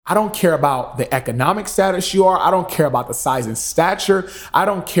I don't care about the economic status you are. I don't care about the size and stature. I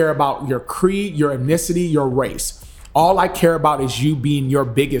don't care about your creed, your ethnicity, your race. All I care about is you being your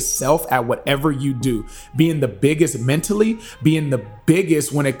biggest self at whatever you do, being the biggest mentally, being the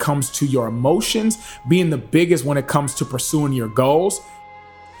biggest when it comes to your emotions, being the biggest when it comes to pursuing your goals.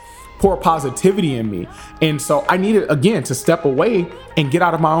 Pour positivity in me. And so I needed, again, to step away and get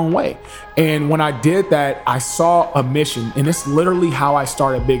out of my own way. And when I did that, I saw a mission, and it's literally how I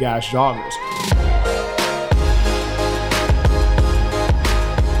started Big Ass Joggers.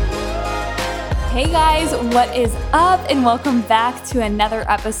 Hey guys, what is up? And welcome back to another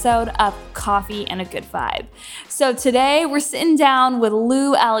episode of Coffee and a Good Vibe. So today we're sitting down with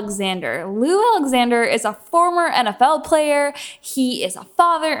Lou Alexander. Lou Alexander is a former NFL player. He is a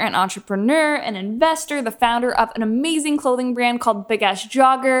father, an entrepreneur, an investor, the founder of an amazing clothing brand called Big Ass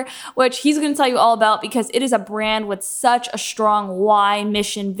Jogger, which he's going to tell you all about because it is a brand with such a strong why,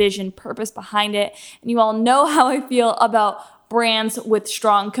 mission, vision, purpose behind it. And you all know how I feel about brands with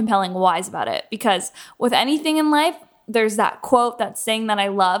strong, compelling whys about it. Because with anything in life, there's that quote, that saying that I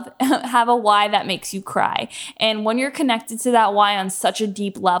love, have a why that makes you cry. And when you're connected to that why on such a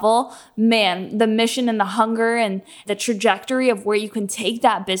deep level, man, the mission and the hunger and the trajectory of where you can take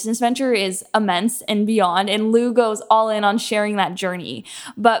that business venture is immense and beyond. And Lou goes all in on sharing that journey.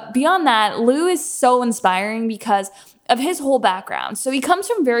 But beyond that, Lou is so inspiring because of his whole background. So he comes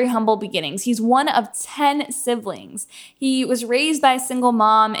from very humble beginnings. He's one of 10 siblings. He was raised by a single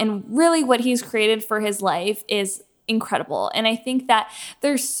mom, and really what he's created for his life is incredible. And I think that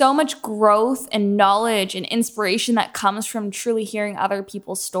there's so much growth and knowledge and inspiration that comes from truly hearing other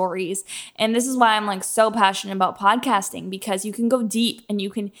people's stories. And this is why I'm so passionate about podcasting, because you can go deep and you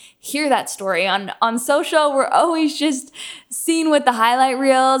can hear that story. On social, we're always just seen with the highlight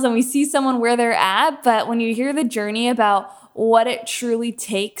reels and we see someone where they're at. But when you hear the journey about what it truly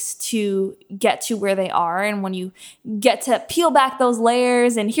takes to get to where they are, and when you get to peel back those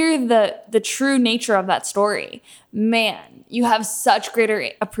layers and hear the true nature of that story, man, you have such greater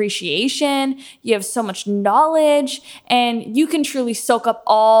appreciation, you have so much knowledge, and you can truly soak up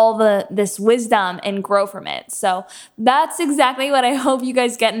all this wisdom and grow from it. So that's exactly what I hope you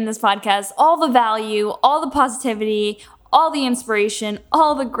guys get in this podcast. All the value, all the positivity, all the inspiration,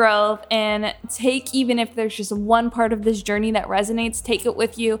 all the growth, and take, even if there's just one part of this journey that resonates, take it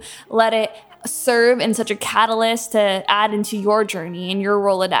with you. Let it serve in such a catalyst to add into your journey and your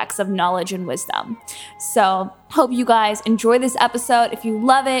Rolodex of knowledge and wisdom. So hope you guys enjoy this episode. If you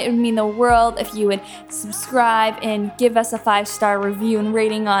love it, it would mean the world if you would subscribe and give us a 5-star review and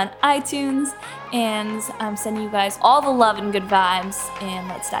rating on iTunes. And I'm sending you guys all the love and good vibes, and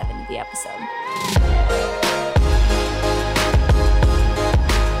let's dive into the episode.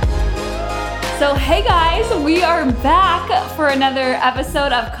 So hey guys, we are back for another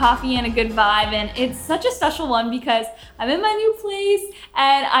episode of Coffee and a Good Vibe, and it's such a special one because I'm in my new place,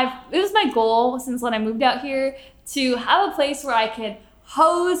 and it was my goal since when I moved out here to have a place where I could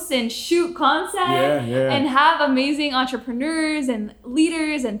host and shoot content and have amazing entrepreneurs and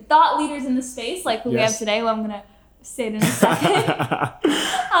leaders and thought leaders in the space like who we have today, who I'm gonna say it in a second.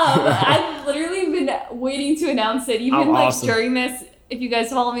 I've literally been waiting to announce it, even awesome. During this. If you guys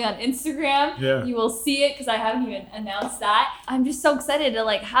follow me on Instagram, you will see it because I haven't even announced that. I'm just so excited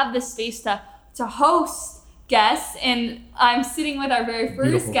to have this space to host guests, and I'm sitting with our very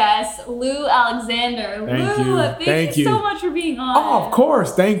first guest, Lou Alexander. Thank you so much for being on. Oh, of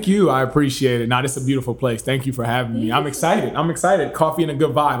course. Thank you. I appreciate it. Now, this is a beautiful place. Thank you for having me. I'm excited. Coffee and a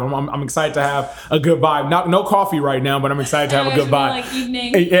good vibe. I'm excited to have a good vibe. No coffee right now, but I'm excited to have a good vibe.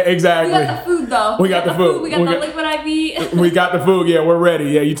 Evening. Exactly. We got the food, though. We got the food. We got the liquid IV. We got the food. Yeah, we're ready.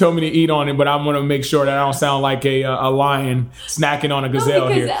 Yeah, you told me to eat on it, but I'm going to make sure that I don't sound like a lion snacking on a gazelle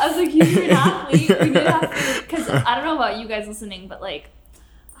because here. I was like, you're an athlete. We did have food. Because I don't know about you guys listening, but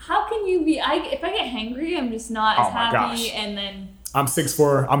how can you be? If I get hangry, I'm just not as happy. Gosh. And then I'm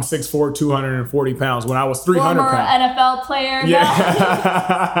 6'4", 240 pounds. When I was 300 former pounds. NFL player.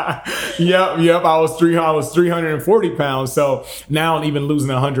 Yeah. Yep. I was 340 pounds. So now I'm even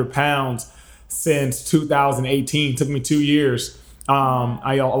losing 100 pounds since 2018. It took me 2 years.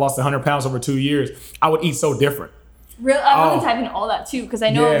 I lost 100 pounds over 2 years. I would eat so different. Really, I'm going to type in all that too, because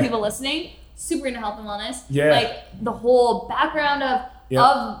I know people listening super into health and wellness. Yeah. The whole background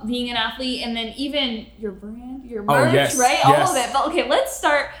of being an athlete, and then even your brand, your merch, right? All of it. But okay, let's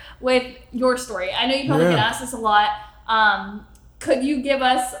start with your story. I know you probably get asked this a lot. Could you give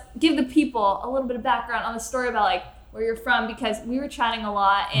the people a little bit of background on the story about where you're from? Because we were chatting a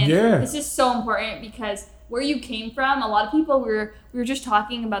lot, and this is so important because where you came from, a lot of people we were just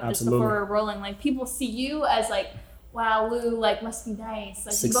talking about this before we were rolling. People see you as wow, Lou, like, must be nice.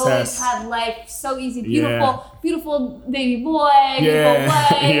 Like, Success. You've always had life so easy, beautiful, Yeah. beautiful baby boy,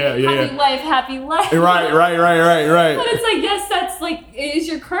 Yeah. beautiful wife, Yeah. happy life. Right. But it's like, yes, that's like, it is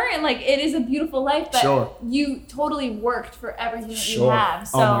your current, like, it is a beautiful life, but Sure. you totally worked for everything that you Sure. have.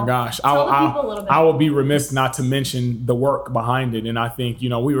 So Oh my gosh. tell the people a little bit. I will be remiss not to mention the work behind it. And I think, you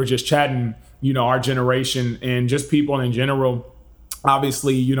know, we were just chatting, you know, our generation and just people in general.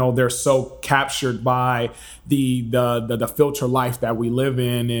 Obviously, you know, they're so captured by the filter life that we live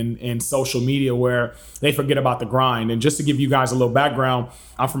in social media, where they forget about the grind. And just to give you guys a little background,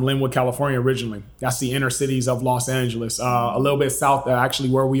 I'm from Linwood, California originally. That's the inner cities of Los Angeles, a little bit south of actually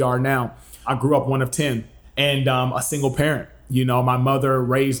where we are now. I grew up one of 10 and a single parent. You know, my mother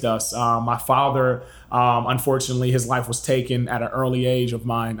raised us. My father, unfortunately, his life was taken at an early age of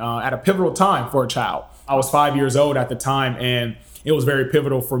mine, at a pivotal time for a child. I was 5 years old at the time, and it was very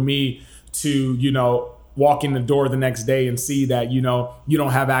pivotal for me to, you know, walk in the door the next day and see that, you know, you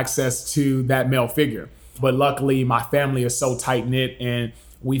don't have access to that male figure. But luckily, my family is so tight knit, and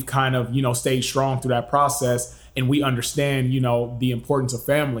we've kind of, you know, stayed strong through that process. And we understand, you know, the importance of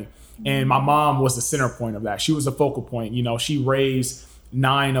family. And my mom was the center point of that. She was the focal point. You know, she raised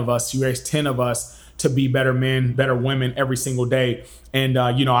 9 of us. She raised 10 of us to be better men, better women every single day. And,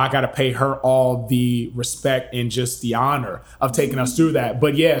 you know, I got to pay her all the respect and just the honor of taking us through that.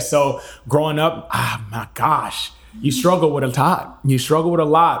 But yeah, so growing up, my gosh, you struggle with a lot. You struggle with a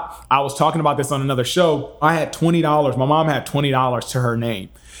lot. I was talking about this on another show. I had $20. My mom had $20 to her name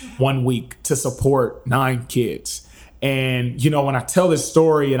 1 week to support 9 kids. And, you know, when I tell this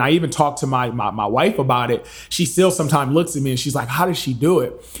story, and I even talk to my wife about it, she still sometimes looks at me and she's like, how does she do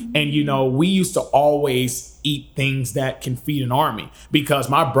it? And, you know, we used to always eat things that can feed an army, because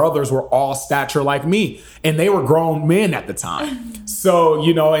my brothers were all stature like me and they were grown men at the time. So,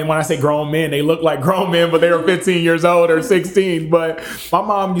 you know, and when I say grown men, they look like grown men, but they were 15 years old or 16. But my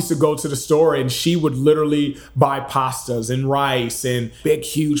mom used to go to the store and she would literally buy pastas and rice and big,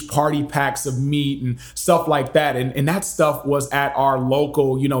 huge party packs of meat and stuff like that. And that stuff was at our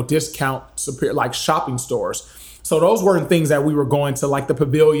local, you know, discount like shopping stores. So those weren't things that we were going to, like the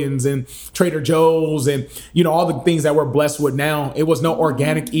Pavilions and Trader Joe's and, you know, all the things that we're blessed with now. It was no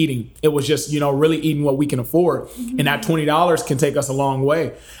organic eating. It was just, you know, really eating what we can afford. And that $20 can take us a long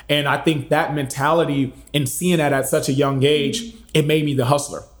way. And I think that mentality and seeing that at such a young age, it made me the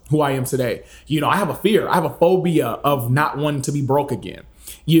hustler who I am today. You know, I have a fear. I have a phobia of not wanting to be broke again.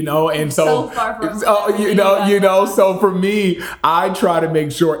 You know, and so so for me, I try to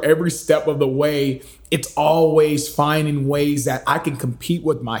make sure every step of the way, it's always finding ways that I can compete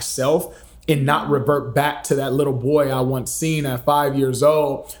with myself and not revert back to that little boy I once seen at 5 years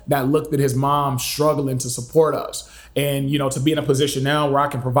old that looked at his mom struggling to support us. And, you know, to be in a position now where I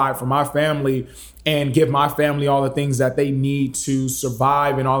can provide for my family and give my family all the things that they need to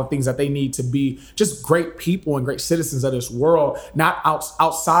survive and all the things that they need to be just great people and great citizens of this world, not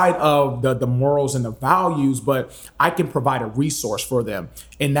outside of the morals and the values, but I can provide a resource for them.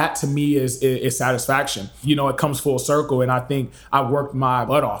 And that to me is satisfaction. You know, it comes full circle. And I think I worked my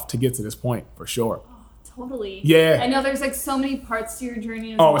butt off to get to this point for sure. Totally. Yeah. I know there's like so many parts to your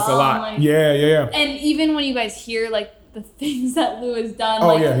journey as well. Oh, it's a lot. And, like, yeah. And even when you guys hear like the things that Lou has done,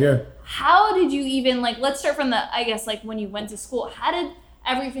 Oh, like, yeah. How did you even, like, let's start from I guess, like when you went to school, how did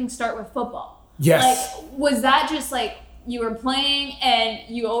everything start with football? Yes. Like, was that just like you were playing and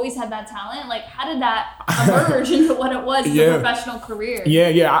you always had that talent? Like, how did that emerge into what it was as a professional career?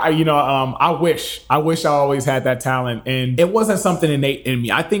 Yeah. I wish I always had that talent, and it wasn't something innate in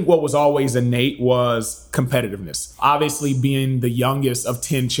me. I think what was always innate was competitiveness. Obviously, being the youngest of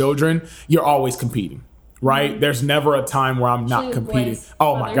 10 children, you're always competing. Right? There's never a time where I'm not competing.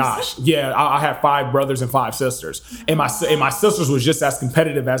 My gosh. Yeah. I have 5 brothers and 5 sisters. And my sisters was just as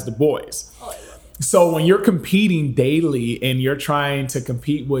competitive as the boys. Oh, so when you're competing daily and you're trying to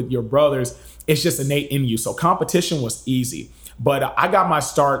compete with your brothers, it's just innate in you. So competition was easy. But I got my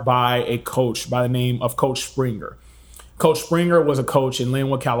start by a coach by the name of Coach Springer. Coach Springer was a coach in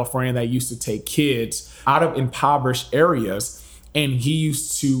Linwood, California that used to take kids out of impoverished areas, and he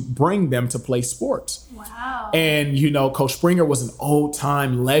used to bring them to play sports. Wow. And, you know, Coach Springer was an old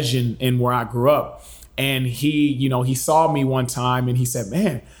time legend in where I grew up. And he saw me one time and he said,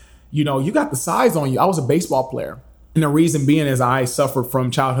 man, you know, you got the size on you. I was a baseball player. And the reason being is I suffered from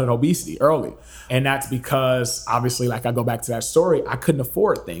childhood obesity early. And that's because, obviously, like I go back to that story, I couldn't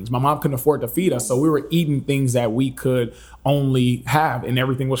afford things. My mom couldn't afford to feed us. So we were eating things that we could only have. And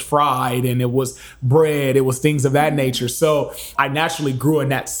everything was fried and it was bread. It was things of that nature. So I naturally grew in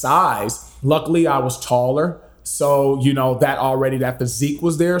that size. Luckily, I was taller. So, you know, that physique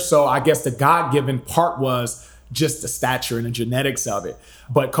was there. So I guess the God-given part was just the stature and the genetics of it.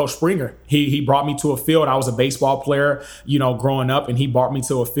 But Coach Springer, he brought me to a field. I was a baseball player, growing up, and he brought me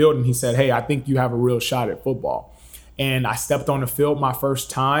to a field and he said, hey, I think you have a real shot at football. And I stepped on the field my first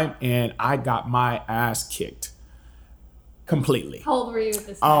time and I got my ass kicked completely. How old were you at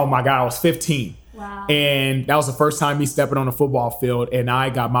this time? Oh my God, I was 15. Wow. And that was the first time me stepping on a football field, and I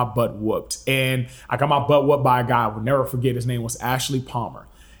got my butt whooped. And I got my butt whooped by a guy I would never forget. His name was Ashley Palmer.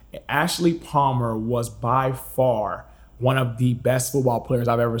 And Ashley Palmer was by far one of the best football players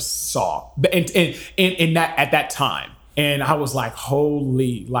I've ever saw in that at that time. And I was like,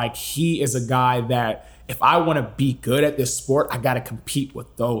 holy, like he is a guy that if I want to be good at this sport, I got to compete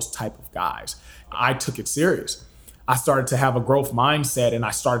with those type of guys. I took it serious. I started to have a growth mindset and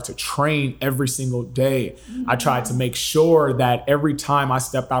I started to train every single day. I tried to make sure that every time I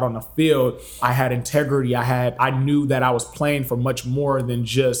stepped out on the field, I had integrity. I knew that I was playing for much more than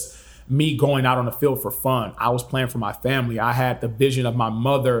just me going out on the field for fun. I was playing for my family. I had the vision of my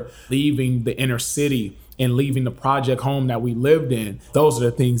mother leaving the inner city and leaving the project home that we lived in. Those are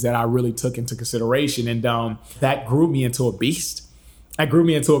the things that I really took into consideration. And that grew me into a beast. And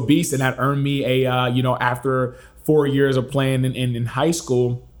that earned me after 4 years of playing in high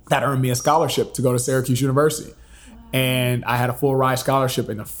school, that earned me a scholarship to go to Syracuse University. Wow. And I had a full ride scholarship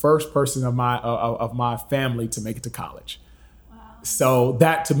and the first person of my family to make it to college. Wow. So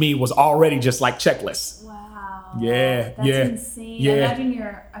that to me was already just like checklist. Wow. Yeah. That's insane.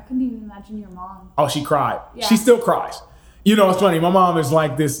 Yeah. I couldn't even imagine your mom. Oh, she cried. Yeah. She still cries. It's funny. My mom is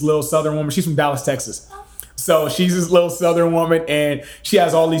like this little Southern woman. She's from Dallas, Texas. So she's this little Southern woman and she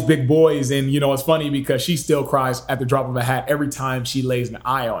has all these big boys. And, it's funny because she still cries at the drop of a hat every time she lays an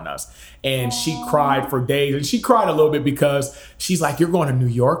eye on us. And she cried for days. And she cried a little bit because she's like, you're going to New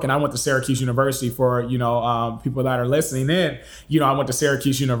York. And I went to Syracuse University for, people that are listening in. I went to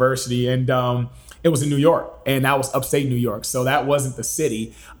Syracuse University and it was in New York and that was upstate New York. So that wasn't the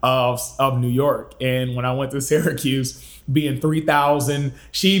city of New York. And when I went to Syracuse, being 3,000,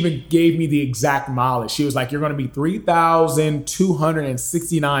 she even gave me the exact mileage. She was like, you're going to be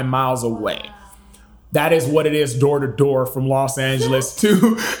 3,269 miles away. Wow. That is what it is door to door from Los Angeles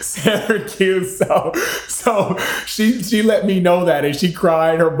to Syracuse. So she let me know that and she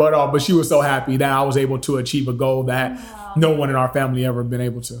cried her butt off, but she was so happy that I was able to achieve a goal that no one in our family ever been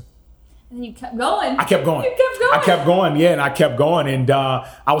able to. And you kept going. I kept going. You kept going. I kept going, yeah, and I kept going. And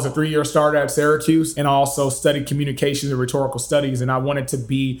I was a 3-year starter at Syracuse and I also studied communications and rhetorical studies. And I wanted to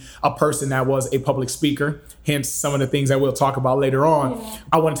be a person that was a public speaker, hence some of the things that we'll talk about later on. Yeah.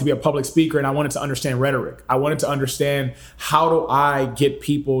 I wanted to be a public speaker and I wanted to understand rhetoric. I wanted to understand how do I get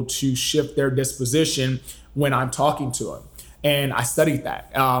people to shift their disposition when I'm talking to them. And I studied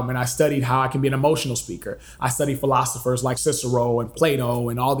that. And I studied how I can be an emotional speaker. I studied philosophers like Cicero and Plato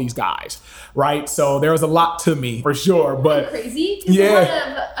and all these guys, right? So there was a lot to me for sure. But crazy?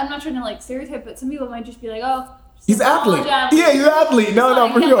 Yeah. I'm not trying to stereotype, but some people might just be like, oh, he's an athlete. Yeah, he's an athlete.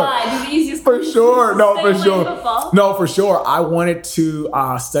 No, for sure. For sure. No, for sure. No, for sure. I wanted to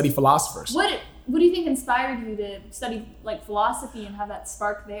study philosophers. What do you think inspired you to study philosophy and have that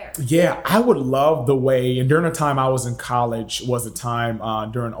spark there? Yeah, I would love the way, and during the time I was in college was a time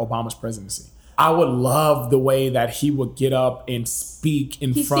during Obama's presidency. I would love the way that he would get up and speak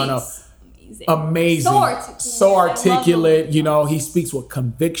in front of amazing, so articulate. He speaks with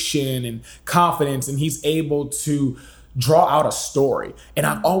conviction and confidence, and he's able to draw out a story. And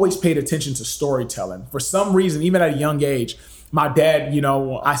I've always paid attention to storytelling. For some reason, even at a young age, my dad,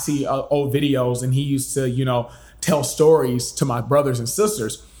 I see old videos and he used to, tell stories to my brothers and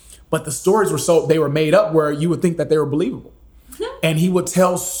sisters, but the stories they were made up where you would think that they were believable. And he would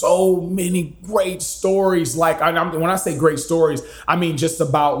tell so many great stories. When I say great stories, I mean just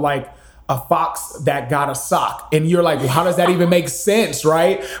about a fox that got a sock. And you're like, well, how does that even make sense,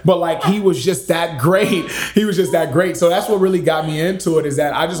 right? But he was just that great. So that's what really got me into it, is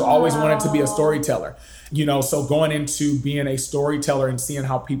that I just always wanted to be a storyteller. So going into being a storyteller and seeing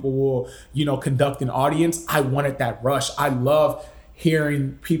how people will, conduct an audience, I wanted that rush. I love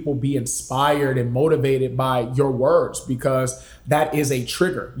hearing people be inspired and motivated by your words, because that is a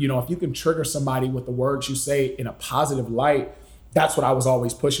trigger. If you can trigger somebody with the words you say in a positive light, that's what I was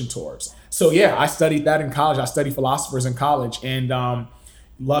always pushing towards. So yeah, I studied that in college. I studied philosophers in college. And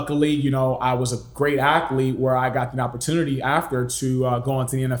luckily, I was a great athlete where I got the opportunity after to go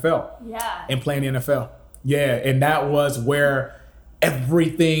into the NFL. Yeah. And play in the NFL. Yeah, and that was where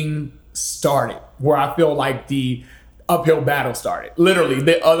everything started, where I feel like the uphill battle started. Literally,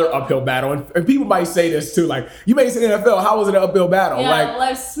 the other uphill battle. And people might say this too, like, you may say NFL, how was it an uphill battle? Yeah, like,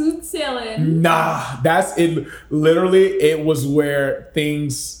 life's smooth sailing. Nah, that's it. Literally, it was where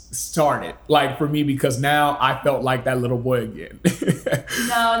things started. Like, for me, because now I felt like that little boy again.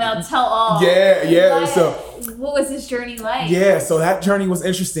 No, tell all. Yeah. What was this journey like? Yeah, so that journey was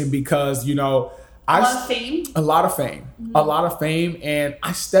interesting because, a lot of fame? A lot of fame. Mm-hmm. A lot of fame. And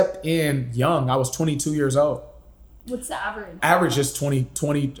I stepped in young. I was 22 years old. What's the average? Average is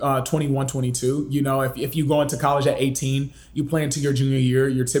 21, 22. If you go into college at 18, you play into your junior year,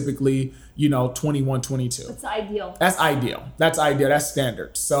 you're typically, 21, 22. What's the ideal? That's ideal. That's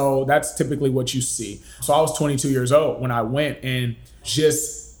standard. So that's typically what you see. So I was 22 years old when I went, and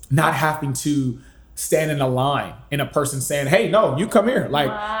just not having to stand in a line and a person saying, hey, no, you come here. Like,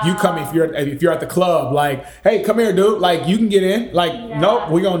 wow. You come if you're at the club, like, hey, come here, dude. Like, you can get in. Like, Nope,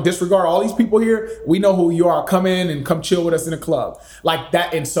 we're going to disregard all these people here. We know who you are. Come in and come chill with us in the club. Like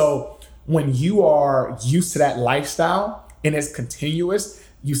that. And so when you are used to that lifestyle and it's continuous,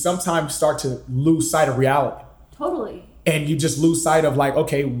 you sometimes start to lose sight of reality. Totally. And you just lose sight of like,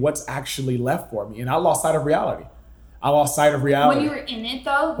 okay, what's actually left for me? And I lost sight of reality. When you were in it,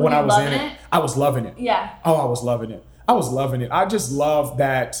 though? When I was in it, I was loving it. Yeah. Oh, I was loving it. I just love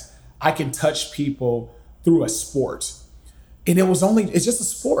that I can touch people through a sport. And it's just a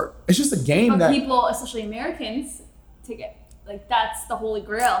sport. It's just a game that people, especially Americans, take it. Like, that's the holy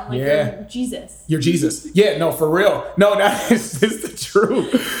grail. Like, you're Jesus. You're Jesus. Yeah, no, for real. No, it's the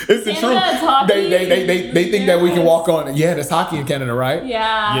truth. It's the truth. Hockey, they think that we can walk on. Yeah, there's hockey in Canada, right?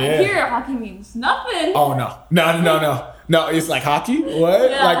 Yeah. Here, hockey means nothing. Oh, no. No, it's like hockey? What?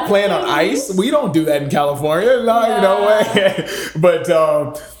 Yeah. Like playing on ice? We don't do that in California. No way.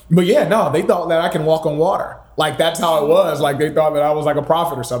 But yeah, no, they thought that I can walk on water. Like, that's how it was. Like, they thought that I was like a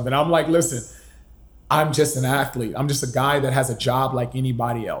prophet or something. I'm like, listen, I'm just an athlete. I'm just a guy that has a job like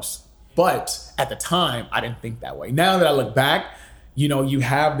anybody else. But at the time, I didn't think that way. Now that I look back, you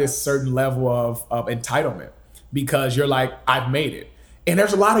have this certain level of entitlement because you're like, I've made it. And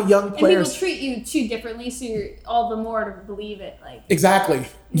there's a lot of young players. And people treat you too differently, so you're all the more to believe it. Like, exactly.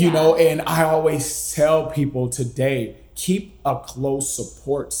 And I always tell people today, keep a close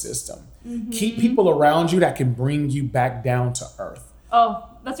support system. Mm-hmm. Keep people around you that can bring you back down to earth. Oh,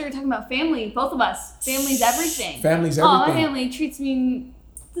 that's what you're talking about. Family, both of us. Family's everything. Family's everything. My family treats me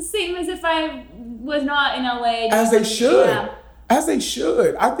the same as if I was not in LA. As they should. Yeah. As they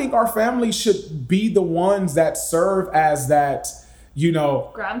should. I think our family should be the ones that serve as that,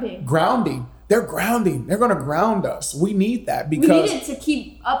 grounding. They're grounding. They're going to ground us. We need that because we need it to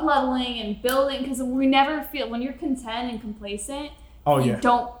keep up leveling and building, because we never feel, when you're content and complacent, you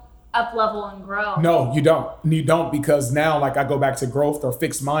don't up level and grow. No, you don't. You don't, because now, like, I go back to growth or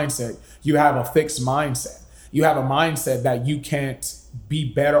fixed mindset. You have a fixed mindset. You have a mindset that you can't be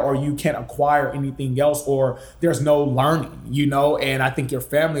better or you can't acquire anything else, or there's no learning, and I think your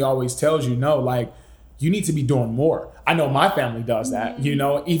family always tells you, no, like, you need to be doing more. I know my family does that,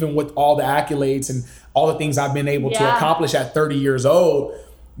 even with all the accolades and all the things I've been able to accomplish at 30 years old.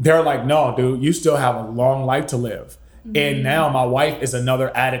 They're like, no, dude, you still have a long life to live. Mm-hmm. And now my wife is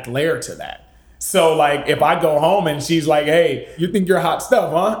another added layer to that. So, like, if I go home and she's like, hey, you think you're hot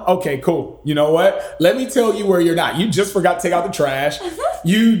stuff, huh? Okay, cool. You know what? Let me tell you where you're not. You just forgot to take out the trash.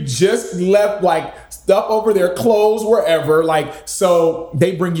 You just left, like, stuff over there, clothes, wherever. Like, so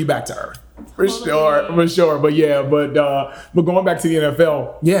they bring you back to earth. For sure. But going back to the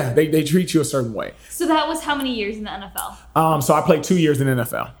NFL, they treat you a certain way. So that was how many years in the NFL? So I played 2 years in the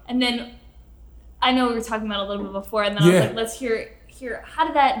NFL. And then I know we were talking about it a little bit before, and then I was like, let's hear how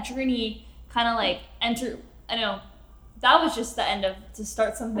did that journey kind of like enter? I know that was just the end to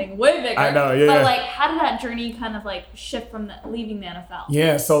start something way bigger. I know, yeah. But like, how did that journey kind of like shift from leaving the NFL?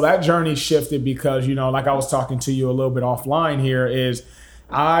 Yeah, so that journey shifted because, like I was talking to you a little bit offline here, is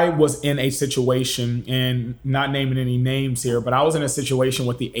I was in a situation, and not naming any names here, but I was in a situation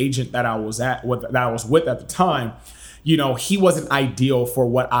with the agent that I was with at the time. He wasn't ideal for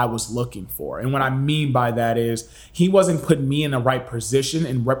what I was looking for. And what I mean by that is he wasn't putting me in the right position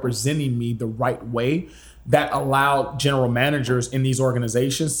and representing me the right way that allowed general managers in these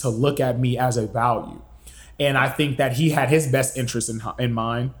organizations to look at me as a value. And I think that he had his best interest in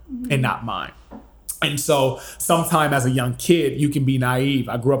mind, mm-hmm. and not mine. And so sometime as a young kid, you can be naive.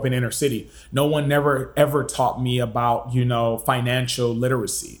 I grew up in inner city. No one never, ever taught me about, financial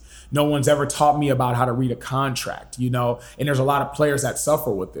literacy. No one's ever taught me about how to read a contract, and there's a lot of players that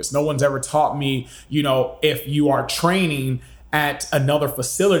suffer with this. No one's ever taught me, if you are training at another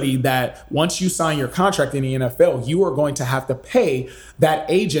facility, that once you sign your contract in the NFL, you are going to have to pay that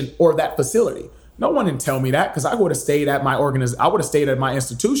agent or that facility. No one didn't tell me that, because I would have stayed at my I would have stayed at my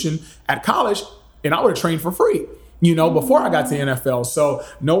institution at college, and I would have trained for free, before I got to the NFL. So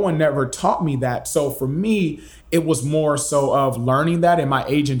no one never taught me that. So for me, it was more so of learning that, and my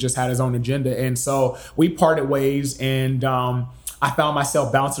agent just had his own agenda. And so we parted ways, and I found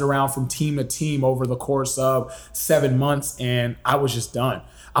myself bouncing around from team to team over the course of 7 months, and I was just done.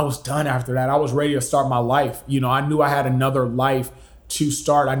 I was done after that. I was ready to start my life. I knew I had another life to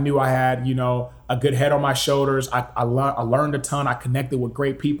start. I knew I had, a good head on my shoulders. I learned a ton. I connected with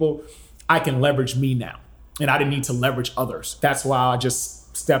great people. I can leverage me now, and I didn't need to leverage others. That's why I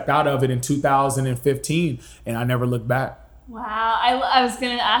just stepped out of it in 2015, and I never looked back. Wow. I was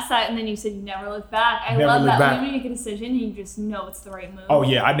going to ask that, and then you said you never look back. I Never love look that. back. When you make a decision, you just know it's the right move. Oh,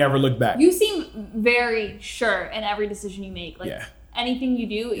 yeah. I never looked back. You seem very sure in every decision you make. Like, Yeah. anything you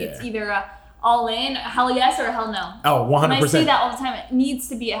do, it's either a all in, a hell yes, or a hell no. Oh, 100%. And I say that all the time. It needs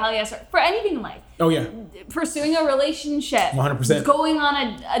to be a hell yes, or for anything in life. Oh, yeah. Pursuing a relationship. 100%. Going on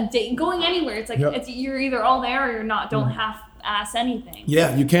a date, going anywhere. It's like, Yep. you're either all there or you're not. Don't half-ass anything.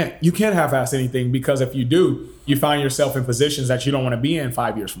 Yeah, you can't. You can't half-ass anything, because if you do, you find yourself in positions that you don't want to be in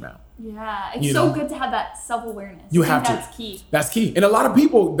 5 years from now. Yeah. It's so good to have that self-awareness. You I think have to. That's key. That's key. And a lot of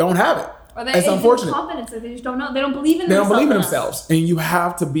people don't have it. Or It's unfortunate. Confidence, or they just don't know. They don't believe in They themselves. don't believe in enough. themselves. And you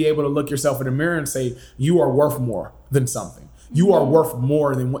have to be able to look yourself in the mirror and say, you are worth more than something. You are worth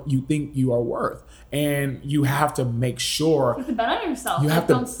more than what you think you are worth. And you have to make sure. You have to bet on yourself. You have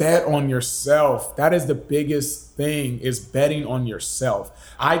to bet on yourself. That is the biggest thing, is betting on yourself.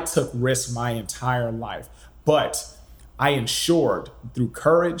 I took risks my entire life, but I ensured through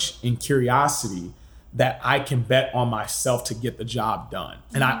courage and curiosity that I can bet on myself to get the job done.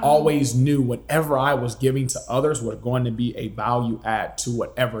 And I always knew whatever I was giving to others was going to be a value add to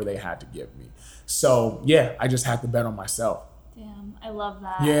whatever they had to give me. So yeah, I just had to bet on myself. Damn, I love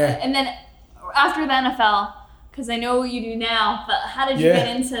that. Yeah. And then after the NFL, because I know what you do now, but how did you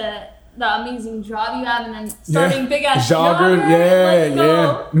get into the amazing job you have and then starting Big Ass Jogger?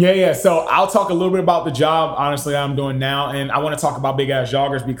 Yeah. So I'll talk a little bit about the job, honestly, that I'm doing now. And I want to talk about Big Ass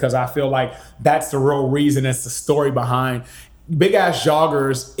Joggers, because I feel like that's the real reason. It's the story behind. Big Ass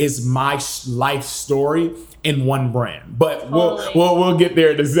Joggers is my life story in one brand, but we'll get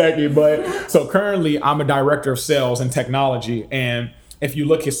there in a second. But so currently I'm a director of sales and technology. And if you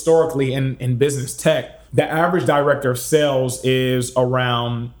look historically in business tech, the average director of sales is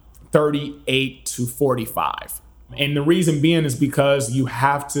around 38 to 45. And the reason being is because you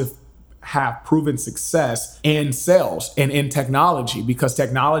have to have proven success in sales and in technology, because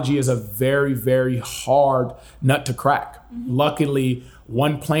technology is a very, very hard nut to crack. Luckily,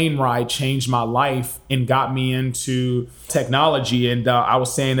 one plane ride changed my life and got me into technology. And I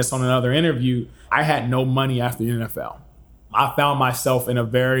was saying this on another interview. I had no money after the NFL. I found myself in a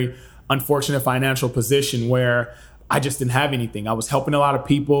very unfortunate financial position where I just didn't have anything. I was helping a lot of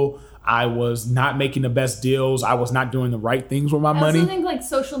people. I was not making the best deals. I was not doing the right things with my money. I also think like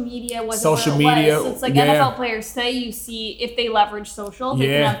social media was social what it media. was. It's like NFL players today, you see if they leverage social, they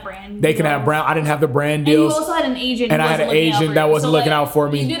can have brand They can deals. have brand. I didn't have the brand And deals. you also had an agent. And I had an agent that wasn't looking out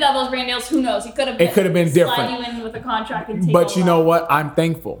for me. You did have those brand deals. Who knows? It could have been different. Slide you in with a contract and take But you over. know what? I'm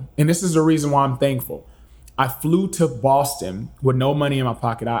thankful. And this is the reason why I'm thankful. I flew to Boston with no money in my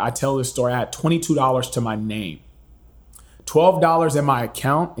pocket. I tell this story. I had $22 to my name, $12 in my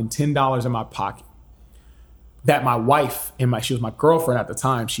account, and $10 in my pocket that my wife she was my girlfriend at the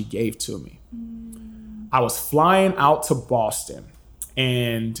time, she gave to me. I was flying out to Boston,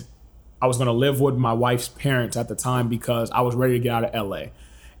 and I was going to live with my wife's parents at the time because I was ready to get out of LA.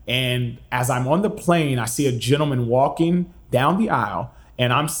 And as I'm on the plane, I see a gentleman walking down the aisle,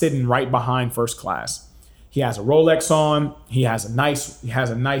 and I'm sitting right behind first class. He has a Rolex on. He has a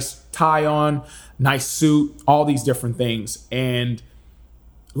nice tie on, nice suit, all these different things. And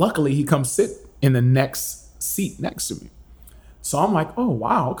luckily, he comes sit in the next seat next to me. So I'm like, oh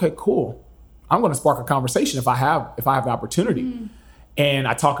wow, okay, cool. I'm going to spark a conversation if I have the opportunity. And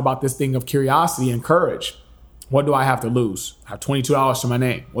I talk about this thing of curiosity and courage. What do I have to lose? I have $22 to my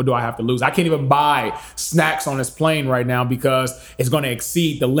name. What do I have to lose? I can't even buy snacks on this plane right now because it's going to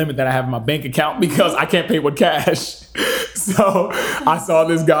exceed the limit that I have in my bank account because I can't pay with cash. So I saw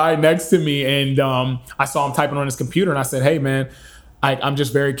this guy next to me, and I saw him typing on his computer, and I said, hey man, I'm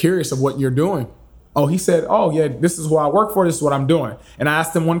just very curious of what you're doing. Oh, he said, oh yeah, this is who I work for. This is what I'm doing. And I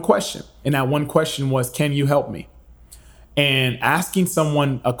asked him one question, and that one question was, can you help me? And asking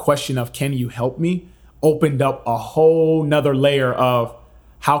someone a question of, can you help me, opened up a whole nother layer of,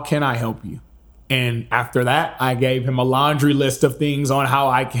 how can I help you? And after that, I gave him a laundry list of things on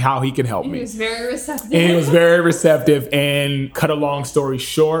how he could help me. He was very receptive. And he was very receptive. And cut a long story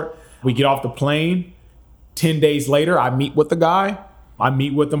short, We get off the plane. 10 days later, I meet with the guy. I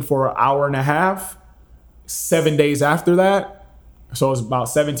meet with him for an hour and a half. 7 days after that, so it was about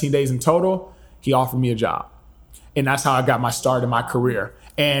 17 days in total, he offered me a job. And that's how I got my start in my career.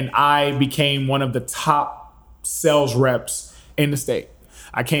 And I became one of the top sales reps in the state.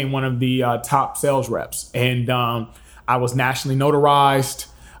 I became one of the top sales reps. And I was nationally notarized,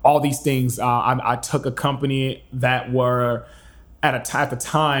 all these things. I took a company that were, at the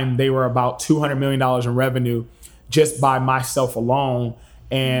time, they were about $200 million in revenue just by myself alone.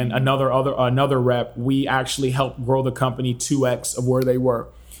 And another rep, we actually helped grow the company 2x of where they were.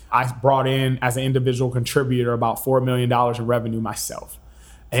 I brought in, as an individual contributor, about $4 million in revenue myself.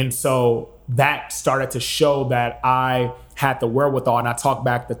 And so that started to show that I had the wherewithal, and I talk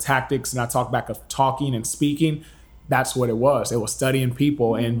back the tactics, and I talk back of talking and speaking. That's what it was. It was studying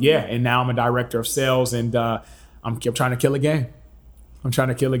people. And and now I'm a director of sales, and I'm trying to kill a game.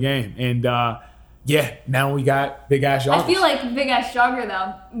 And now we got Big Ass Joggers. I feel like Big Ass Jogger,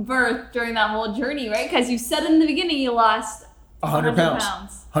 though, birthed during that whole journey, right? Because you said in the beginning you lost 100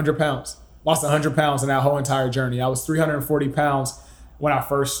 pounds. 100 pounds. Lost 100 pounds in that whole entire journey. I was 340 pounds when I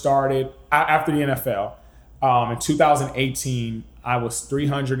first started after the NFL. In 2018, I was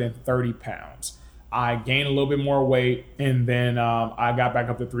 330 pounds. I gained a little bit more weight, and then I got back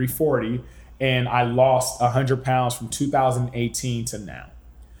up to 340, and I lost 100 pounds from 2018 to now.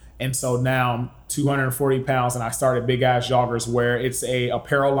 And so now I'm 240 pounds, and I started Big Ass Joggers, where it's a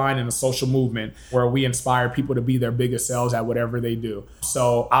apparel line and a social movement where we inspire people to be their biggest selves at whatever they do.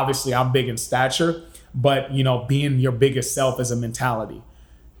 So obviously I'm big in stature, but being your biggest self is a mentality.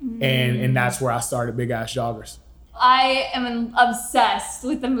 And that's where I started Big Ass Joggers. I am obsessed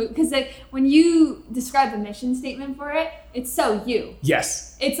with the movie because when you describe the mission statement for it, it's so you.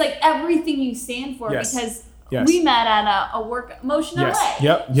 Yes. It's like everything you stand for. Yes. Because yes. we met at a work Motion LA.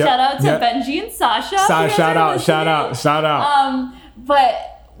 Yep. Shout out to Benji and Sasha. Shout out.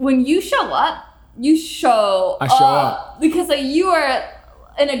 But when you show up, I show up because you are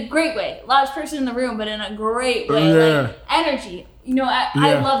in a great way, loudest person in the room, but in a great way, like energy.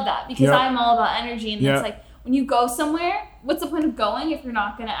 I love that because I'm all about energy, and it's like when you go somewhere, what's the point of going if you're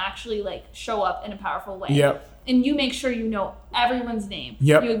not going to actually show up in a powerful way? Yep. And you make sure you know everyone's name.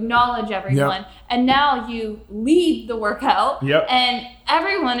 Yep. You acknowledge everyone. Yep. And now you lead the workout. Yep. And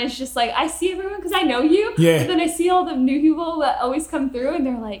everyone is just like, I see everyone because I know you. Yeah. But then I see all the new people that always come through, and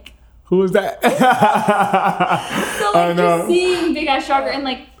they're like, who is that? So just seeing Big Ass Jogger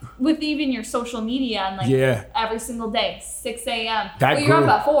and with even your social media and every single day, 6 a.m. You're up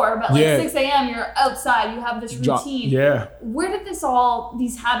at 4, but 6 a.m. you're outside, you have this routine. Where did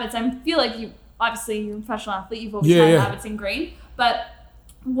these habits, I feel like obviously you're a professional athlete, you've always had habits ingrained, but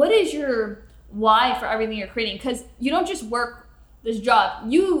what is your why for everything you're creating? Because you don't just work this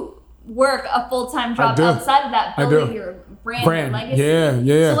job, you work a full-time job outside of that, building your brand, your legacy.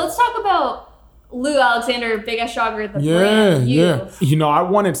 Yeah. So let's talk about Lou Alexander, Big Ass Jogger, the brand. I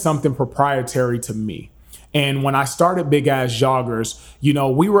wanted something proprietary to me. And when I started Big Ass Joggers,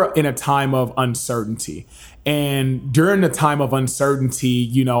 we were in a time of uncertainty. And during the time of uncertainty,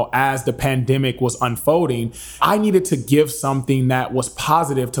 as the pandemic was unfolding, I needed to give something that was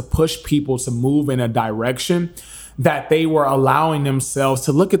positive to push people to move in a direction that they were allowing themselves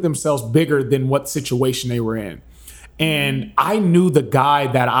to look at themselves bigger than what situation they were in. And I knew the guy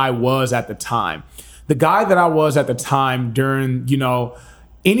that I was at the time. The guy that I was at the time during,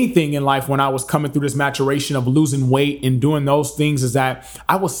 anything in life when I was coming through this maturation of losing weight and doing those things is that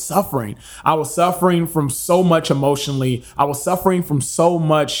I was suffering. I was suffering from so much emotionally. I was suffering from so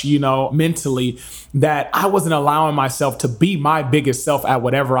much, mentally, that I wasn't allowing myself to be my biggest self at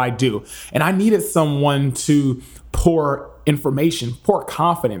whatever I do. And I needed someone to pour information, pour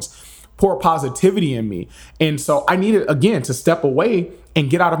confidence, pour positivity in me. And so I needed, again, to step away and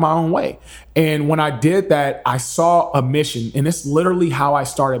get out of my own way. And when I did that, I saw a mission. And it's literally how I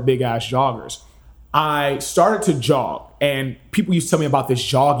started Big Ass Joggers. I started to jog, and people used to tell me about this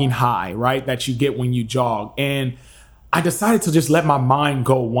jogging high, right? That you get when you jog. And I decided to just let my mind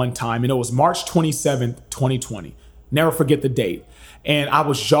go one time. And it was March 27th, 2020. Never forget the date. And I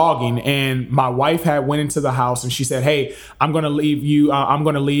was jogging, and my wife had went into the house, and she said, hey, I'm going to leave you. I'm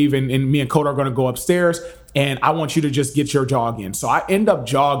going to leave, and me and Coda are going to go upstairs, and I want you to just get your jog in. So I end up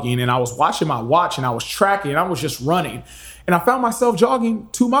jogging, and I was watching my watch, and I was tracking, and I was just running. And I found myself jogging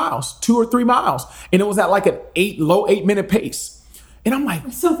 2 or 3 miles. And it was at an low 8-minute pace. And I'm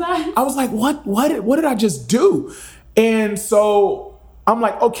like, so fast. I was like, what did I just do? And so I'm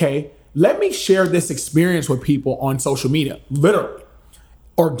like, okay, let me share this experience with people on social media. Literally.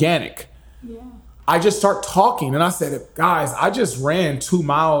 Organic. Yeah. I just start talking and I said, guys, I just ran 2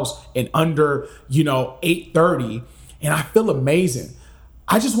 miles in under, 8:30 and I feel amazing.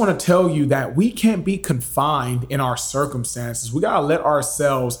 I just want to tell you that we can't be confined in our circumstances. We got to let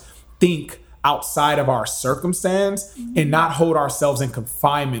ourselves think outside of our circumstance and not hold ourselves in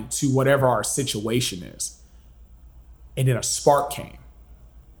confinement to whatever our situation is. And then a spark came.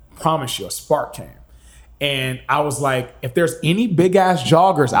 Promise you, a spark came. And I was like, if there's any big ass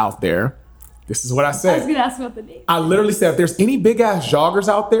joggers out there, this is what I said. I was going to ask about the name. I literally said, if there's any big ass joggers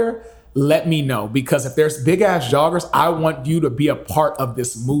out there, let me know. Because if there's big ass joggers, I want you to be a part of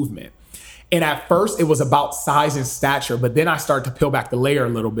this movement. And at first it was about size and stature, but then I started to peel back the layer a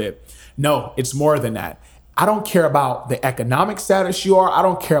little bit. No, it's more than that. I don't care about the economic status you are. I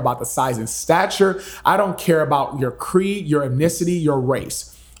don't care about the size and stature. I don't care about your creed, your ethnicity, your race.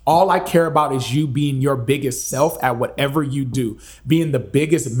 All I care about is you being your biggest self at whatever you do, being the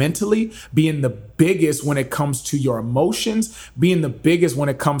biggest mentally, being the biggest when it comes to your emotions, being the biggest when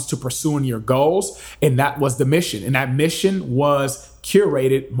it comes to pursuing your goals. And that was the mission. And that mission was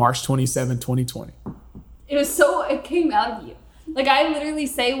curated March 27, 2020. It came out of you. Like I literally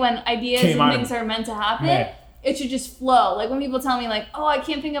say when ideas and things are meant to happen, it should just flow. Like when people tell me like, oh, I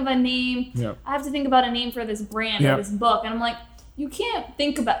can't think of a name. Yep. I have to think about a name for this brand or this book. And I'm like, you can't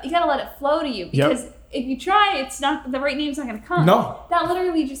think about, you got to let it flow to you because if you try, it's not, the right name's not going to come. No. That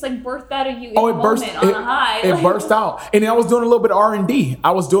literally just like birthed out of you on a high. It burst out. And I was doing a little bit of R&D.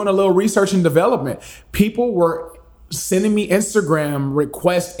 I was doing a little research and development. People were sending me Instagram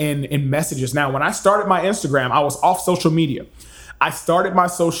requests and messages. Now, when I started my Instagram, I was off social media. I started my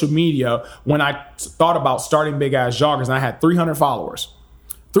social media when I thought about starting Big Ass Joggers and I had 300 followers.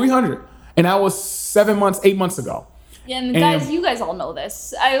 300. And that was 8 months ago. Yeah, and guys, you guys all know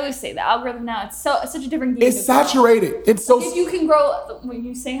this. I always say the algorithm now, it's such a different game. It's saturated. It's so... If you can grow, when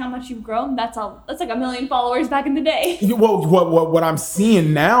you say how much you've grown, that's like 1 million followers back in the day. Well, what I'm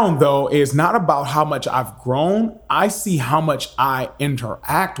seeing now, though, is not about how much I've grown. I see how much I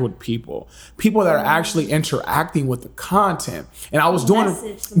interact with people that are actually interacting with the content. And I was doing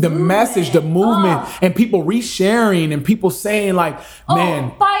the message, the movement, and people resharing and people saying like,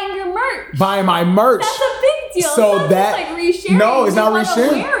 man. Buying your merch. Buying my merch. That's a big deal. So it's not just like resharing. No, it's not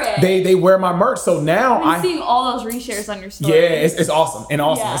resharing. They wear my merch. So now I'm seeing all those reshares on your story. Yeah, it's awesome and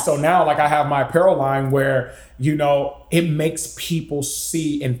awesome. Yeah. And so now like I have my apparel line where, it makes people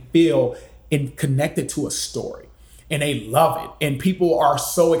see and feel and connected to a story. And they love it. And people are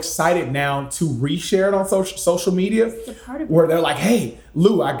so excited now to reshare it on social media where they're like, hey,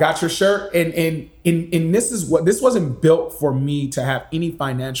 Lou, I got your shirt. And this wasn't built for me to have any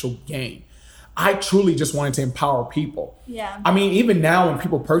financial gain. I truly just wanted to empower people. Yeah. I mean, even now when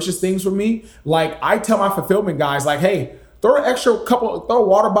people purchase things from me, like I tell my fulfillment guys, like, hey, throw an extra throw a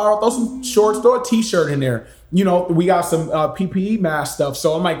water bottle, throw some shorts, throw a t-shirt in there. We got some PPE mask stuff.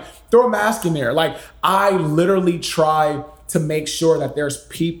 So I'm like, throw a mask in there. Like I literally try to make sure that there's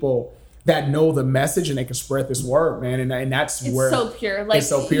people that know the message and they can spread this word, man. And that's it's where so pure. Like it's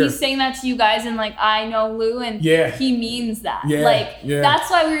so pure. He's saying that to you guys and like, I know Lou and he means that. Yeah.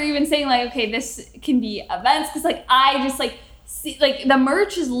 That's why we were even saying like, okay, this can be events. Cause like, I just like see like the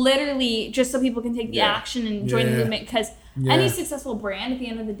merch is literally just so people can take the action and join the movement. Cause any successful brand at the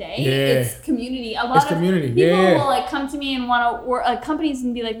end of the day, it's community. A lot of people will like come to me and want to work, companies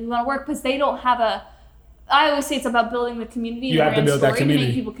and be like, we want to work because they don't have I always say it's about building the community and brand story to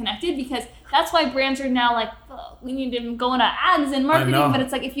make people connected because that's why brands are now like, we need to go into ads and marketing. But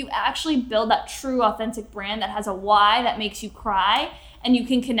it's like, if you actually build that true authentic brand that has a why that makes you cry and you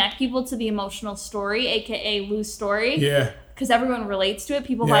can connect people to the emotional story, AKA Lou's story. Yeah. Because everyone relates to it.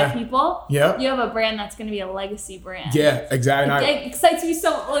 People buy people. Yeah. You have a brand that's going to be a legacy brand. Yeah, exactly. It excites me so.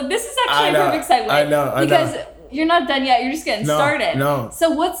 Like, this is actually a perfect segue. I know. Because you're not done yet. You're just getting started. No.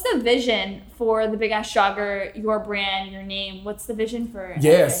 So what's the vision for the Big Ass Jogger, your brand, your name? What's the vision for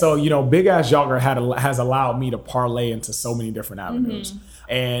Yeah, everything? So, Big Ass Jogger has allowed me to parlay into so many different avenues.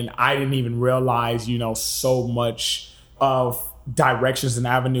 And I didn't even realize, so much of directions and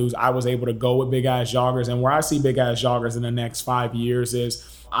avenues I was able to go with Big Ass Joggers. And where I see Big Ass Joggers in the next 5 years is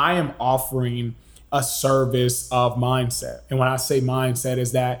I am offering a service of mindset. And when I say mindset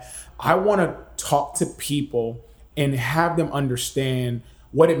is that I want to talk to people and have them understand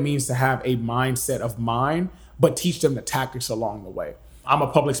what it means to have a mindset of mind, but teach them the tactics along the way. I'm a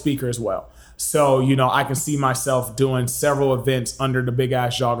public speaker as well. So, I can see myself doing several events under the Big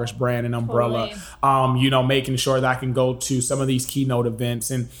Ass Joggers brand and umbrella, making sure that I can go to some of these keynote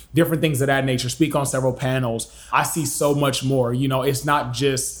events and different things of that nature, speak on several panels. I see so much more. It's not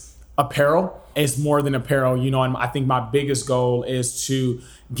just apparel. It's more than apparel, you know, and I think my biggest goal is to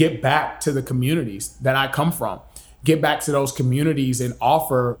get back to the communities that I come from, get back to those communities and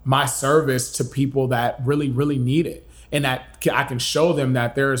offer my service to people that really, really need it. And that I can show them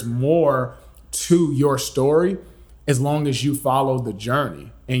that there's more to your story as long as you follow the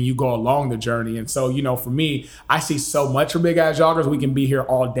journey and you go along the journey. And so, you know, for me, I see so much for Big Ass Joggers. We can be here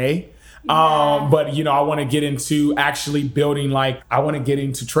all day. Yeah. But, you know, I want to get into actually building, I want to get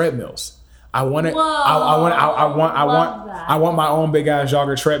into treadmills. I want my own Big Ass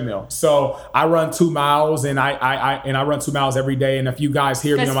Jogger treadmill. So I run 2 miles and I run 2 miles every day. And if you guys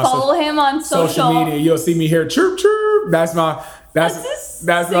hear me on my follow him on social media, you'll see me here. Chirp, chirp. That's my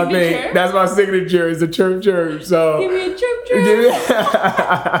thing. That's my signature is a chirp, chirp. So give me a chirp, chirp.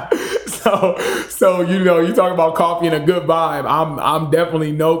 So you know, you talk about coffee and a good vibe. I'm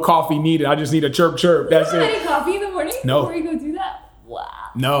definitely no coffee needed. I just need a chirp, chirp. That's it. Any coffee in the morning before you go do that?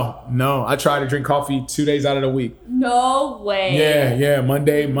 Wow. No. I try to drink coffee 2 days out of the week. No way. Yeah.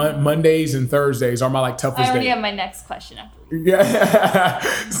 Mondays and Thursdays are my toughest days. I already have my next question after. Yeah.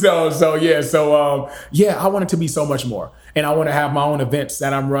 I want it to be so much more. And I want to have my own events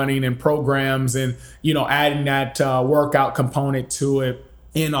that I'm running and programs and, you know, adding that workout component to it.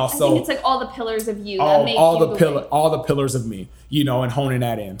 And also, I think it's all the pillars of you that make all the pillars of me, you know, and honing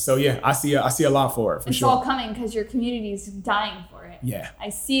that in. So yeah, I see a lot for it. It's all coming because your community is dying for it. Yeah, I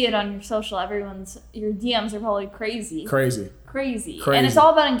see it on your social. Your DMs are probably crazy. And it's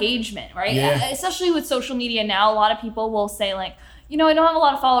all about engagement, right? Yeah. Especially with social media now, a lot of people will say you know, I don't have a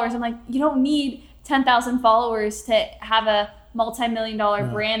lot of followers. I'm like, you don't need 10,000 followers to have a multi-million-dollar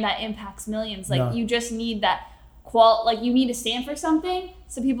brand that impacts millions. You just need that. You need to stand for something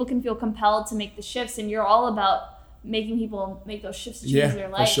so people can feel compelled to make the shifts, and you're all about making people make those shifts to change their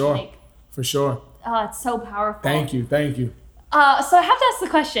life. For sure. Oh, it's so powerful. Thank you. So I have to ask the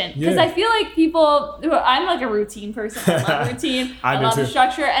question because I feel like people. I'm a routine person. I love routine. I love the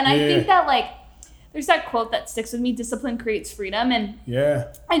structure, and I think that there's that quote that sticks with me: "Discipline creates freedom." And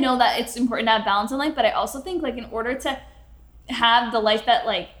I know that it's important to have balance in life, but I also think in order to have the life that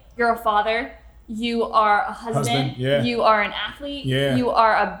you're a father. You are a husband. You are an athlete. You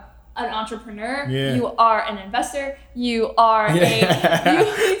are an entrepreneur. You are an investor. You are you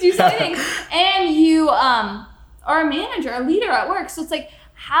do so many things, and you are a manager, a leader at work. So it's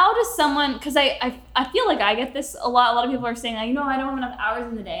how does someone? Because I feel like I get this a lot. A lot of people are saying I don't have enough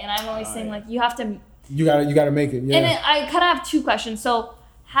hours in the day, and I'm always saying you have to. You gotta make it. Yeah. And I kind of have two questions. So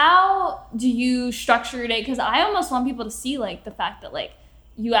how do you structure your day? Because I almost want people to see the fact that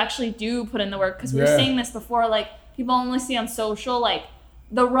you actually do put in the work, because we were saying this before, people only see on social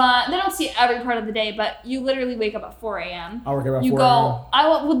the run. They don't see every part of the day, but you literally wake up at 4 a.m. I wake up at 4 a.m.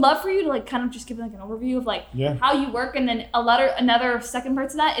 I would love for you to kind of just give an overview of how you work, and then another second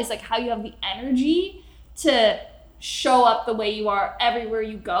part to that is how you have the energy to show up the way you are everywhere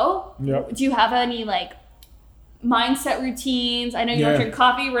you go. Yep. Do you have any mindset routines? I know you don't drink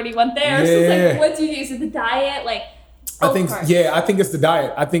coffee. We already went there. So what do you do? Is it the diet? I think it's the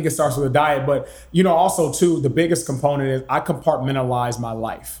diet. I think it starts with the diet. But, also, too, the biggest component is I compartmentalize my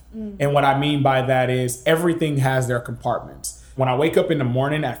life. And what I mean by that is everything has their compartments. When I wake up in the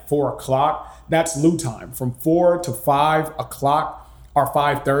morning at 4 o'clock, that's Lou time. From 4 to 5 o'clock or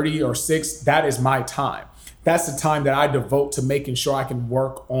 5:30 or 6, that is my time. That's the time that I devote to making sure I can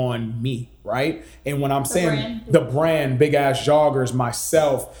work on me, right? And when I'm saying the brand, Big Ass Joggers,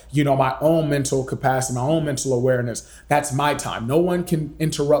 myself, my own mental capacity, my own mental awareness, that's my time. No one can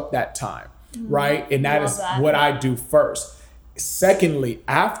interrupt that time, right? And that is what I do first. Secondly,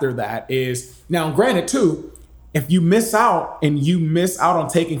 after that is, now granted too, if you miss out on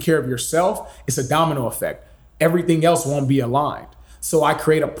taking care of yourself, it's a domino effect. Everything else won't be aligned. So I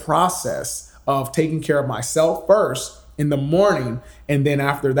create a process of taking care of myself first in the morning. And then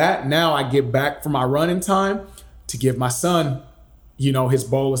after that, now I get back from my running time to give my son, his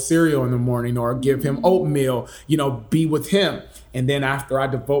bowl of cereal in the morning, or give him oatmeal, be with him. And then after I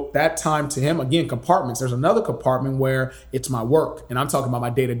devote that time to him, again, compartments, there's another compartment where it's my work, and I'm talking about my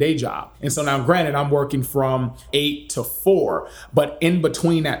day-to-day job. And so now granted, I'm working from 8 to 4, but in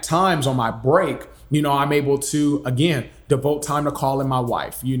between that times on my break, I'm able to, again, devote time to calling my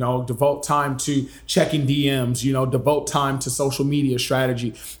wife, devote time to checking DMs, devote time to social media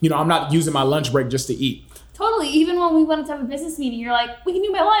strategy. I'm not using my lunch break just to eat. Totally. Even when we wanted to have a business meeting, you're like, we can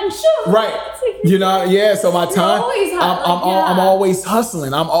do my lunch. Right. So my time, I'm always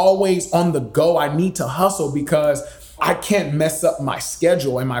hustling. I'm always on the go. I need to hustle because I can't mess up my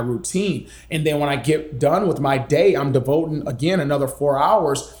schedule and my routine. And then when I get done with my day, I'm devoting, again, another 4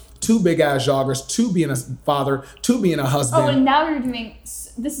 hours 2 big ass joggers, 2 being a father, 2 being a husband. Oh, and now you're doing,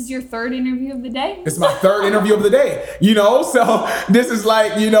 this is your 3rd interview of the day? It's my 3rd interview of the day, so this is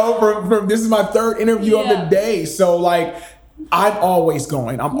like, this is my 3rd interview of the day. So like, I'm always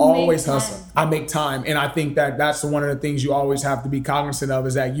going. I'm always hustling. I make time. And I think that that's one of the things you always have to be cognizant of,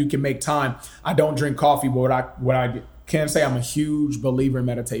 is that you can make time. I don't drink coffee, but what I can say, I'm a huge believer in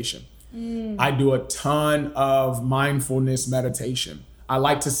meditation. I do a ton of mindfulness meditation. I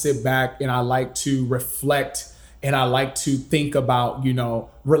like to sit back and I like to reflect and I like to think about,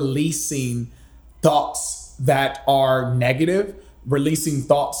 releasing thoughts that are negative, releasing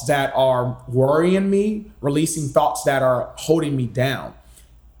thoughts that are worrying me, releasing thoughts that are holding me down.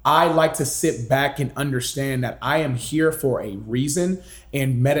 I like to sit back and understand that I am here for a reason,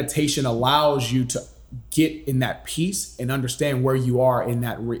 and meditation allows you to get in that peace and understand where you are in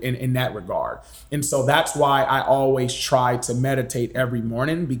that in that regard. And so that's why I always try to meditate every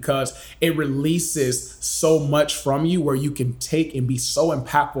morning, because it releases so much from you where you can take and be so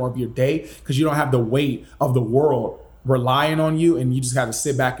impactful of your day, because you don't have the weight of the world relying on you, and you just have to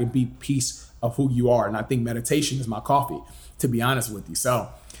sit back and be peace of who you are. And I think meditation is my coffee, to be honest with you. So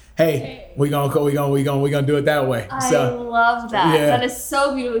hey, we're gonna do it that way. I love that. Yeah. That is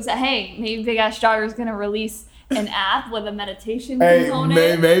so beautiful. Hey, maybe Big Ass Jogger is gonna release an app with a meditation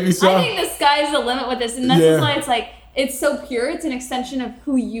component. Maybe so. I think the sky's the limit with this, and that's just why it's like, it's so pure. It's an extension of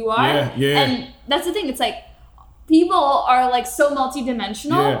who you are. And that's the thing. It's like, people are like so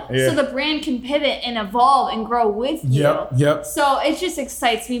multidimensional, so the brand can pivot and evolve and grow with you. Yep. So it just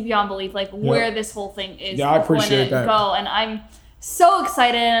excites me beyond belief, like where this whole thing is. Yeah, I appreciate that. Go, and I'm so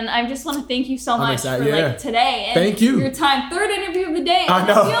excited, and I just want to thank you so much for like today. And thank you. Your time, 3rd interview of the day. I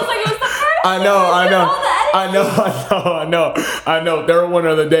know. It feels like it was the first. I know. 3rd one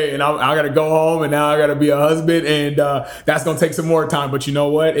of the day, and I got to go home, and now I got to be a husband, and that's gonna take some more time. But you know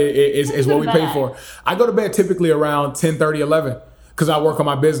what? It's what we pay for. I go to bed typically around 10:30, 11, because I work on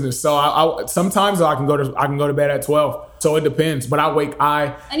my business. So I sometimes I can go to bed at 12. So it depends. But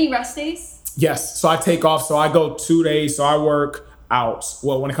Any rest days? Yes. So I take off. So I go 2 days. So I work out.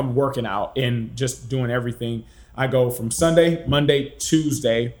 Well, when it comes to working out and just doing everything, I go from Sunday, Monday,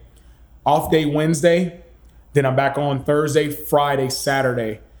 Tuesday, off day Wednesday, then I'm back on Thursday, Friday,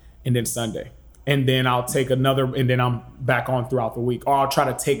 Saturday, and then Sunday. And then I'll take another, and then I'm back on throughout the week. Or I'll try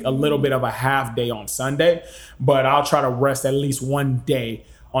to take a little bit of a half day on Sunday, but I'll try to rest at least one day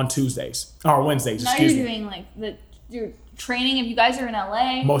on Tuesdays or Wednesdays. Now you're doing like your training. If you guys are in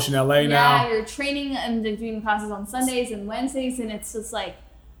LA, Motion LA now. Yeah, you're training and doing classes on Sundays and Wednesdays, and it's just like,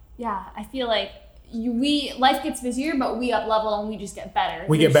 I feel like life gets busier, but we up level and we just get better.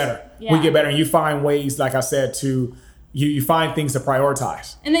 We get better, and you find ways, like I said, to you find things to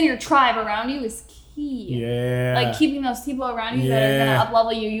prioritize. And then your tribe around you is key. Yeah, like keeping those people around you that are gonna up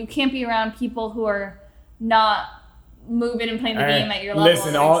level you. You can't be around people who are not moving and playing the game at your level.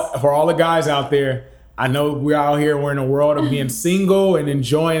 Listen, for all the guys out there, I know we're out here, we're in a world of being single and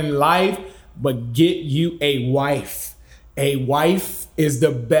enjoying life, but get you a wife. A wife is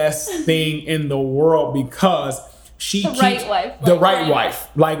the best thing in the world, because she keeps the right wife,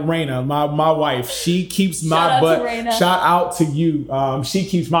 like Raina, my wife. She keeps my butt. Shout out to you. She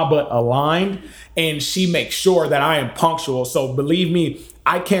keeps my butt aligned, and she makes sure that I am punctual. So believe me,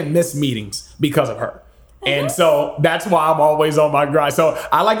 I can't miss meetings because of her. And so that's why I'm always on my grind. So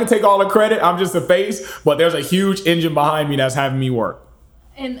I like to take all the credit. I'm just a face, but there's a huge engine behind me that's having me work.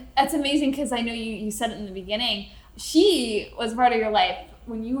 And that's amazing, because I know you said it in the beginning. She was part of your life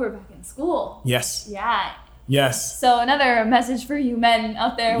when you were back in school. Yes. Yeah. Yes. So another message for you men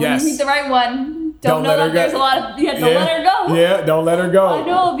out there: when you meet the right one, don't know that there's a lot of don't let her go. Yeah, don't let her go. I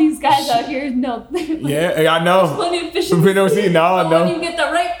know these guys out here. No. Yeah, I know. There's plenty of fish. We don't see. No, I know. When you get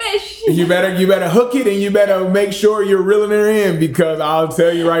the right fish, you better hook it, and you better make sure you're reeling her in, because I'll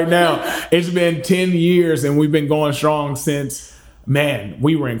tell you right now, it's been 10 years, and we've been going strong since. Man,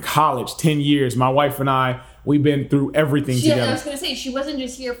 we were in college. 10 years. My wife and I. We've been through everything together. I was going to say, she wasn't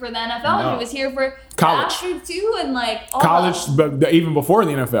just here for the NFL. No. She was here for college too, and like all college, but even before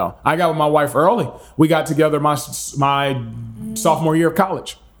the NFL. I got with my wife early. We got together my sophomore year of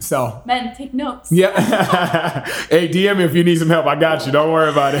college. So men, take notes. Yeah. Hey, DM me if you need some help. I got you. Don't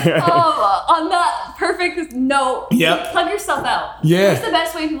worry about it. On that perfect note, plug yourself out. Yeah. What's the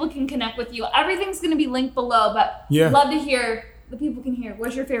best way people can connect with you? Everything's going to be linked below, but love to hear the people can hear?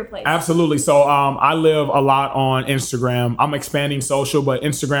 Where's your favorite place? Absolutely. So I live a lot on Instagram. I'm expanding social, but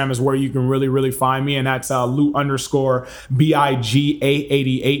Instagram is where you can really, really find me. And that's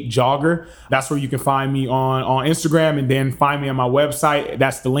Lou_BIGA88 jogger. That's where you can find me on Instagram, and then find me on my website.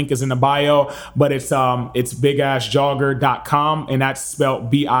 The link is in the bio, but it's bigassjogger.com, and that's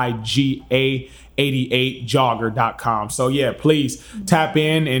spelled BIGA88jogger.com. So yeah, please tap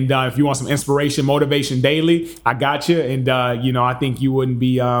in, and if you want some inspiration, motivation daily, I got you. And I think you would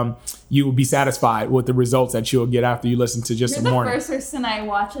be satisfied with the results that you'll get after you listen to just You're the morning. the first person I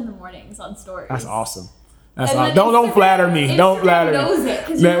watch in the mornings on stories. That's awesome. Don't flatter me. Instagram Don't flatter me. knows it,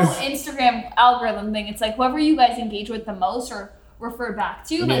 because Instagram algorithm thing. It's like whoever you guys engage with the most or refer back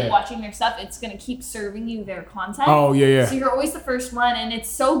to, like watching their stuff, it's gonna keep serving you their content. Oh yeah. So you're always the first one, and it's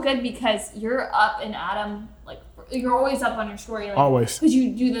so good because you're up and at 'em, like you're always up on your story, like, always, because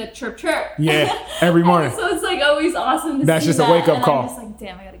you do the chirp. Yeah, every morning. So it's like always awesome to That's see just that, a wake up and call. I'm just like,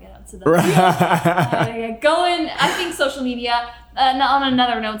 damn, I gotta get out to the I gotta get going. I think social media. On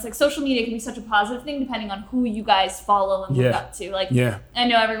another note, it's like social media can be such a positive thing depending on who you guys follow and look up to. Like, I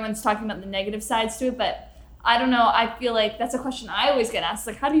know everyone's talking about the negative sides to it, but I don't know. I feel like that's a question I always get asked.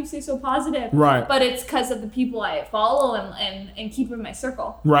 Like, how do you stay so positive? Right. But it's because of the people I follow and keep in my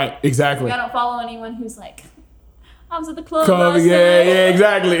circle. Right. Exactly. Like, I don't follow anyone who's like, I was at the club. Yeah,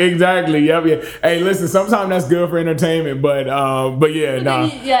 exactly. Yep. Yeah. Hey, listen. Sometimes that's good for entertainment, but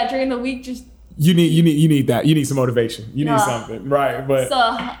yeah, during the week, just you need that. You need some motivation. You need something, right? But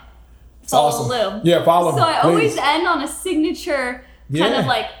follow awesome. Lou. Yeah, follow. So I please. always end on a signature kind of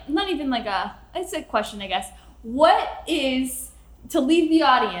like, not even like it's a question, I guess. What is, to leave the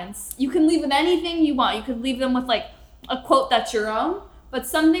audience, you can leave with anything you want. You could leave them with like a quote that's your own, but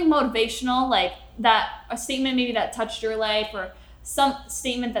something motivational, like that, a statement maybe that touched your life, or some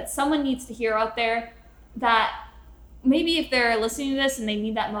statement that someone needs to hear out there, that maybe if they're listening to this and they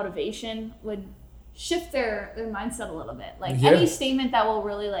need that motivation, would shift their mindset a little bit. Like any statement that will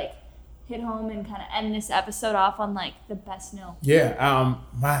really like hit home and kind of end this episode off on like the best note. Yeah.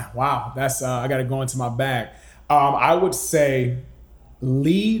 Wow. That's I got to go into my bag. I would say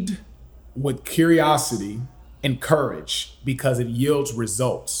lead with curiosity and courage because it yields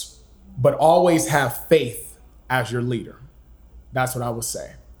results, but always have faith as your leader. That's what I would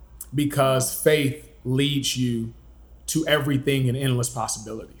say, because faith leads you to everything and endless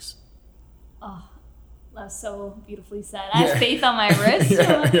possibilities. Oh, that's so beautifully said. I have faith on my wrist.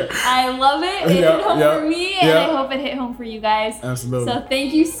 I love it. It hit home for me, and I hope it hit home for you guys. Absolutely. So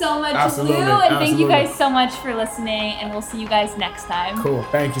thank you so much, Lou, and thank you guys so much for listening, and we'll see you guys next time. Cool.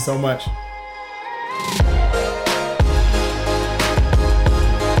 Thank you so much.